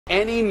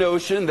Any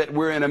notion that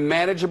we're in a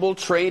manageable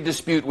trade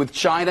dispute with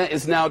China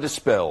is now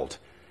dispelled.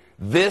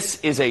 This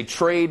is a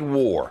trade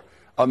war.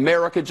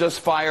 America just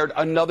fired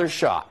another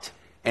shot,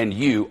 and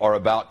you are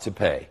about to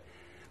pay.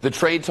 The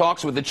trade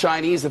talks with the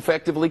Chinese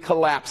effectively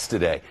collapsed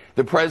today.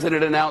 The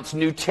president announced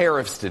new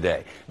tariffs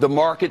today. The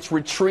markets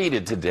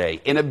retreated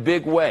today in a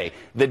big way.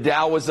 The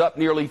Dow was up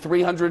nearly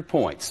 300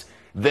 points.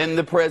 Then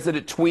the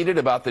president tweeted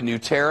about the new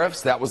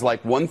tariffs. That was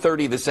like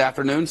 1:30 this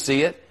afternoon.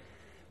 See it?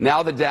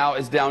 Now the Dow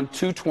is down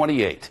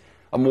 228,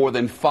 a more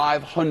than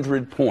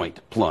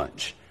 500-point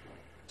plunge.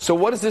 So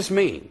what does this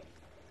mean?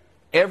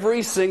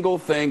 Every single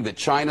thing that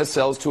China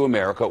sells to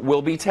America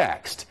will be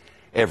taxed.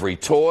 Every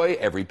toy,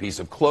 every piece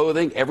of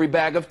clothing, every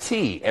bag of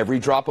tea, every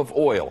drop of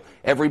oil,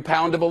 every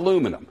pound of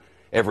aluminum,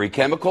 every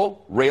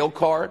chemical, rail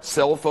car,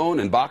 cell phone,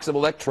 and box of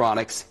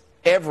electronics,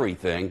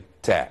 everything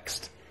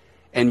taxed.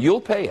 And you'll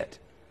pay it.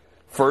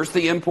 First,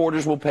 the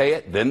importers will pay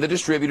it, then the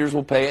distributors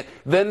will pay it,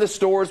 then the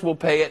stores will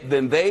pay it,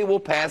 then they will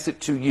pass it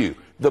to you.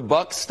 The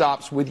buck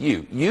stops with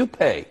you. You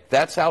pay.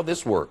 That's how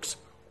this works,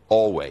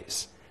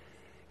 always.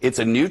 It's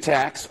a new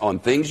tax on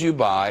things you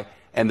buy,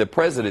 and the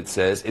president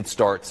says it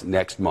starts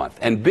next month.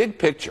 And big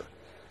picture,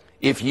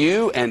 if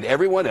you and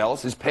everyone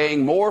else is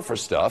paying more for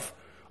stuff,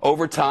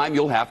 over time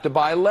you'll have to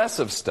buy less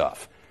of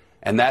stuff.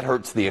 And that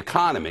hurts the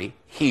economy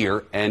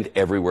here and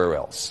everywhere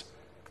else.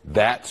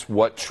 That's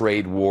what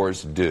trade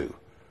wars do.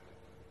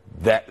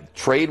 That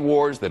trade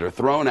wars that are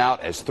thrown out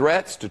as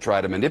threats to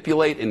try to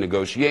manipulate in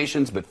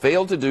negotiations but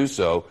fail to do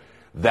so,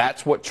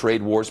 that's what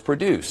trade wars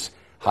produce.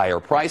 Higher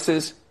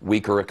prices,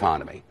 weaker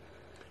economy.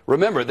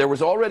 Remember, there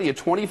was already a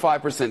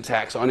 25%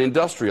 tax on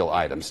industrial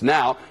items.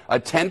 Now, a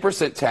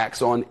 10%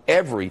 tax on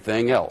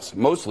everything else,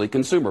 mostly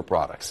consumer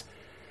products.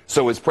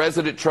 So as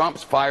President Trump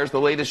fires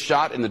the latest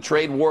shot in the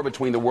trade war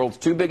between the world's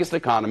two biggest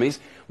economies,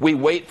 we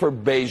wait for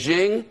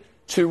Beijing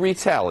to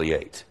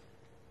retaliate.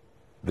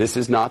 This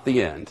is not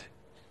the end.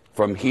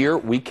 From here,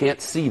 we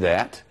can't see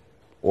that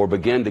or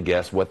begin to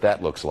guess what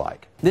that looks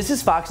like. This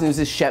is Fox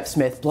News' Shep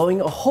Smith blowing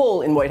a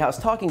hole in White House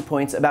talking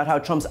points about how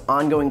Trump's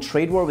ongoing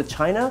trade war with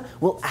China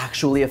will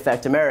actually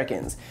affect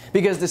Americans.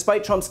 Because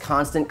despite Trump's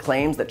constant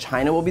claims that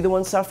China will be the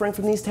one suffering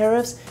from these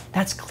tariffs,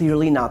 that's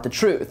clearly not the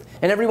truth.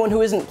 And everyone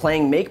who isn't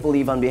playing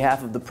make-believe on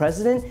behalf of the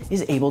president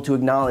is able to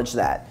acknowledge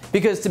that.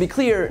 Because to be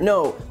clear,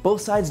 no, both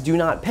sides do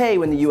not pay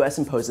when the US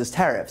imposes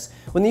tariffs.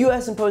 When the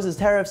US imposes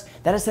tariffs,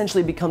 that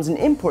essentially becomes an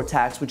import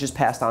tax which is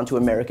passed on to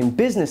American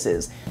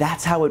businesses.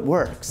 That's how it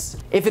works.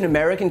 If an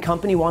American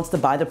company wants to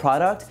buy the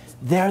product,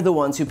 they're the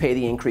ones who pay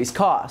the increased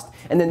cost.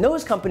 And then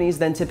those companies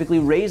then typically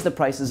raise the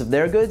prices of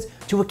their goods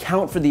to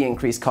account for the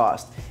increased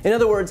cost. In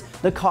other words,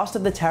 the cost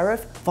of the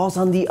tariff falls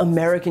on the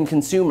American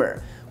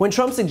consumer. When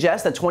Trump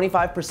suggests that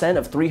 25%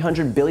 of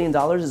 $300 billion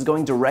is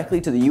going directly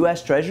to the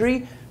US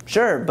Treasury,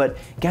 sure, but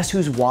guess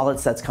whose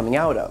wallets that's coming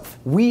out of?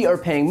 We are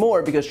paying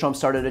more because Trump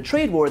started a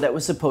trade war that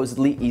was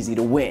supposedly easy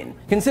to win.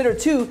 Consider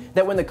too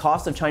that when the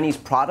cost of Chinese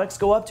products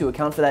go up to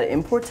account for that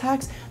import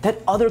tax, that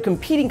other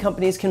competing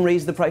companies can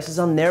raise the prices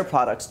on their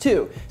products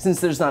too, since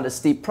there's not a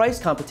steep price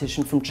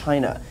competition from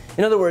China.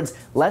 In other words,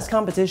 less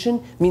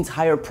competition means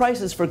higher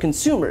prices for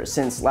consumers,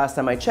 since last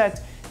time I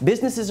checked,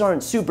 businesses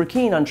aren't super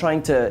keen on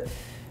trying to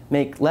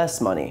make less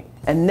money.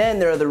 And then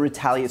there are the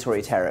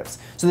retaliatory tariffs.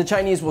 So the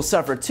Chinese will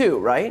suffer too,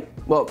 right?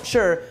 Well,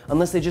 sure,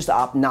 unless they just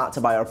opt not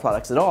to buy our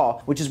products at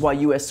all, which is why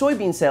US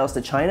soybean sales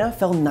to China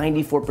fell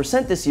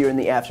 94% this year in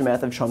the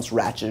aftermath of Trump's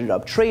ratcheted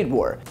up trade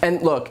war.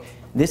 And look,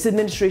 this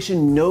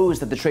administration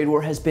knows that the trade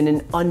war has been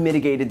an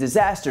unmitigated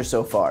disaster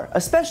so far,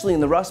 especially in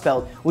the Rust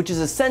Belt, which is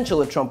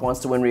essential if Trump wants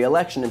to win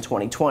re-election in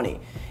 2020.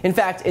 In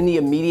fact, in the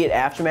immediate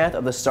aftermath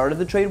of the start of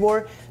the trade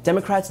war,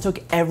 Democrats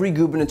took every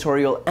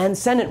gubernatorial and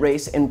Senate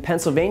race in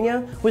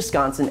Pennsylvania,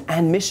 Wisconsin,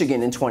 and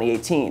Michigan in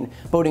 2018,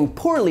 voting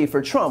poorly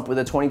for Trump with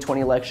the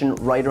 2020 election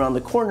right around the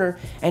corner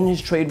and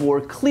his trade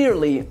war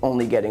clearly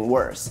only getting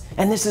worse.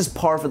 And this is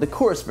par for the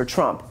course for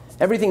Trump.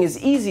 Everything is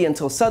easy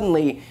until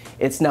suddenly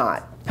it's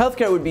not.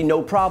 Healthcare would be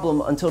no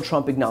problem until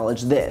Trump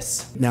acknowledged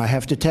this. Now, I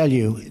have to tell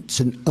you,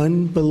 it's an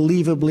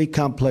unbelievably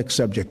complex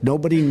subject.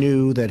 Nobody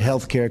knew that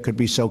healthcare could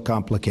be so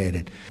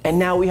complicated. And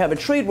now we have a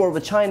trade war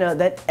with China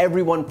that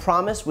everyone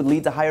promised would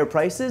lead to higher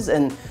prices,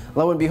 and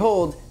lo and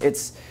behold,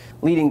 it's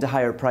leading to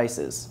higher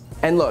prices.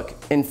 And look,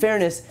 in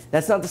fairness,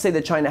 that's not to say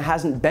that China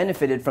hasn't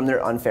benefited from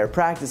their unfair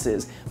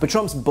practices, but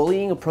Trump's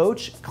bullying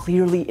approach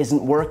clearly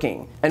isn't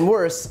working. And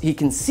worse, he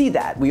can see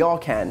that, we all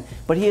can,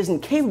 but he isn't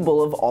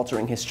capable of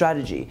altering his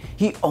strategy.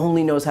 He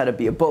only knows how to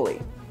be a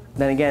bully.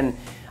 Then again,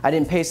 I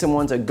didn't pay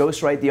someone to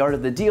ghostwrite The Art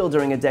of the Deal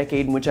during a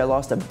decade in which I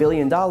lost $1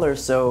 billion,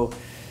 so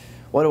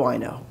what do I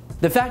know?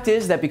 The fact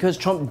is that because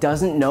Trump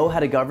doesn't know how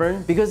to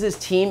govern, because his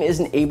team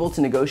isn't able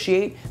to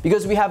negotiate,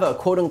 because we have a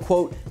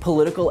quote-unquote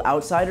political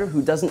outsider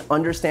who doesn't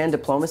understand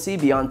diplomacy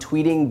beyond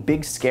tweeting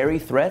big scary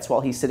threats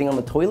while he's sitting on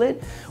the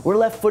toilet, we're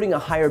left footing a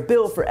higher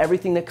bill for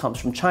everything that comes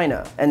from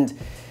China. And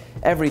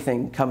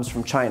everything comes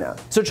from China.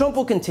 So Trump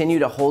will continue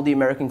to hold the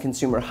American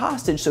consumer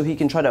hostage so he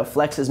can try to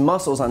flex his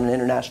muscles on an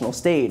international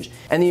stage.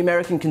 And the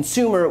American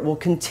consumer will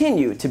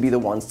continue to be the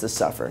ones to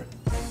suffer.